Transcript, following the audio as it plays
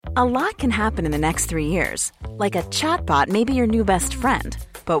A lot can happen in the next 3 years. Like a chatbot may be your new best friend.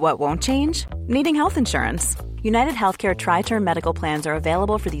 But what won't change? Needing health insurance. United Healthcare Tri-Term Medical Plans are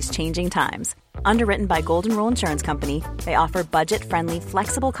available for these changing times. Underwritten by Golden Rule Insurance Company, they offer budget-friendly,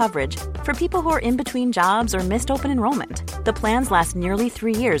 flexible coverage for people who are in between jobs or missed open enrollment. The plans last nearly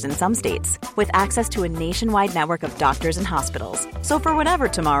 3 years in some states, with access to a nationwide network of doctors and hospitals. So for whatever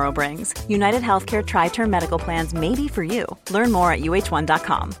tomorrow brings, United Healthcare Tri-Term Medical Plans may be for you. Learn more at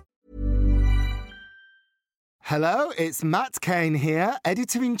uh1.com. Hello, it's Matt Kane here,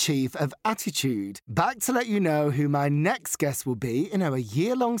 Editor-in-Chief of Attitude, back to let you know who my next guest will be in our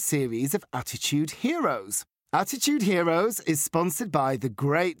year-long series of Attitude Heroes. Attitude Heroes is sponsored by the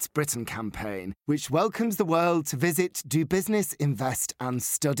Great Britain campaign, which welcomes the world to visit, do business, invest and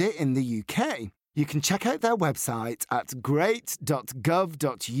study in the UK. You can check out their website at great.gov.uk.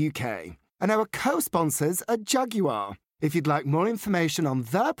 And our co-sponsors are Jaguar. If you'd like more information on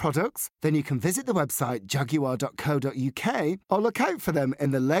their products, then you can visit the website jaguar.co.uk or look out for them in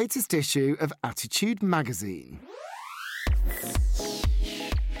the latest issue of Attitude magazine.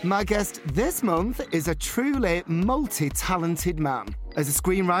 My guest this month is a truly multi-talented man. As a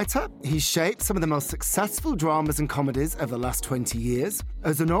screenwriter, he's shaped some of the most successful dramas and comedies of the last 20 years.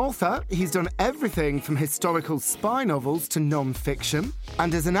 As an author, he's done everything from historical spy novels to non-fiction.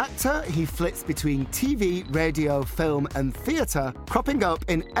 And as an actor, he flits between TV, radio, film and theatre, cropping up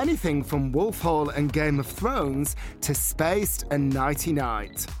in anything from Wolf Hall and Game of Thrones to Spaced and Nighty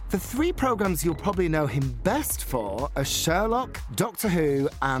Night. The three programmes you'll probably know him best for are Sherlock, Doctor Who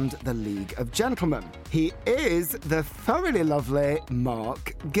and The League of Gentlemen. He is the thoroughly lovely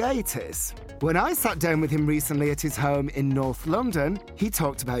Mark Gatiss. When I sat down with him recently at his home in North London, he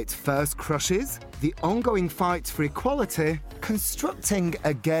talked about first crushes, the ongoing fight for equality, constructing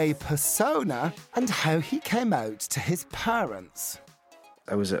a gay persona, and how he came out to his parents.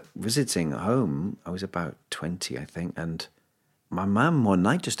 I was visiting home. I was about 20, I think, and my mum one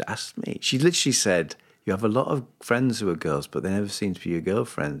night just asked me. She literally said, "You have a lot of friends who are girls, but they never seem to be your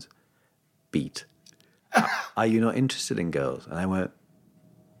girlfriends. Beat. Are you not interested in girls?" And I went,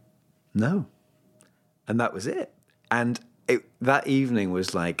 "No." And that was it. And that evening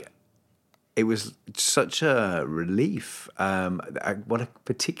was like, it was such a relief. What I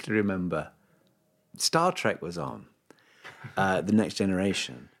particularly remember, Star Trek was on, The Next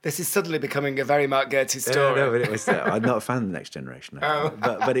Generation. This is suddenly becoming a very Mark Gatiss story. No, but it was. I'm not a fan of The Next Generation,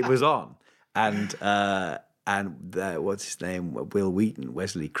 but it was on, and what's his name? Will Wheaton,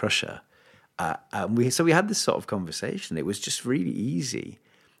 Wesley Crusher. We had this sort of conversation. It was just really easy,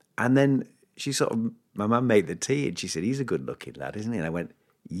 and then my mum made the tea, and she said, "He's a good-looking lad, isn't he?" And I went,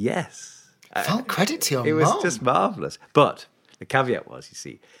 "Yes." Full credit to your mum. It was just marvellous. But the caveat was, you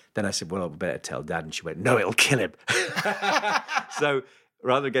see, then I said, "Well, I better tell Dad," and she went, "No, it'll kill him." So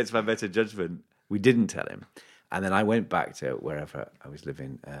rather against my better judgment, we didn't tell him. And then I went back to wherever I was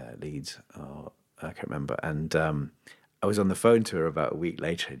living, Leeds, or I can't remember, and I was on the phone to her about a week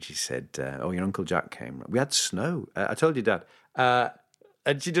later, and she said, "Oh, your Uncle Jack came. We had snow. I told you, Dad."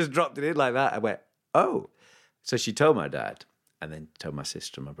 And she just dropped it in like that. I went, "Oh." So she told my dad, and then told my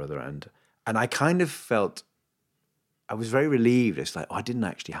sister and my brother, and I kind of felt, I was very relieved. It's like, I didn't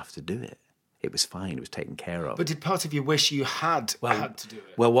actually have to do it. It was fine. It was taken care of. But did part of you wish you had had to do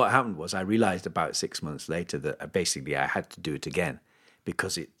it? Well, what happened was I realised about 6 months later that basically I had to do it again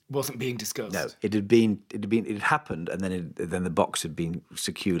because it wasn't being discussed. No, it had happened, and then the box had been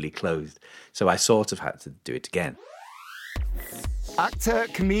securely closed. So I sort of had to do it again. Actor,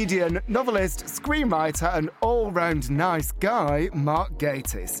 comedian, novelist, screenwriter and all-round nice guy, Mark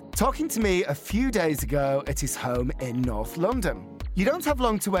Gatiss, talking to me a few days ago at his home in North London. You don't have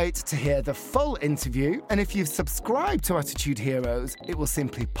long to wait to hear the full interview, and if you've subscribed to Attitude Heroes, it will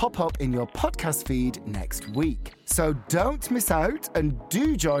simply pop up in your podcast feed next week. So don't miss out, and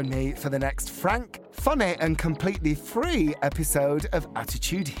do join me for the next frank, funny and completely free episode of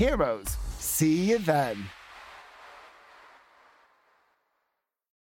Attitude Heroes. See you then.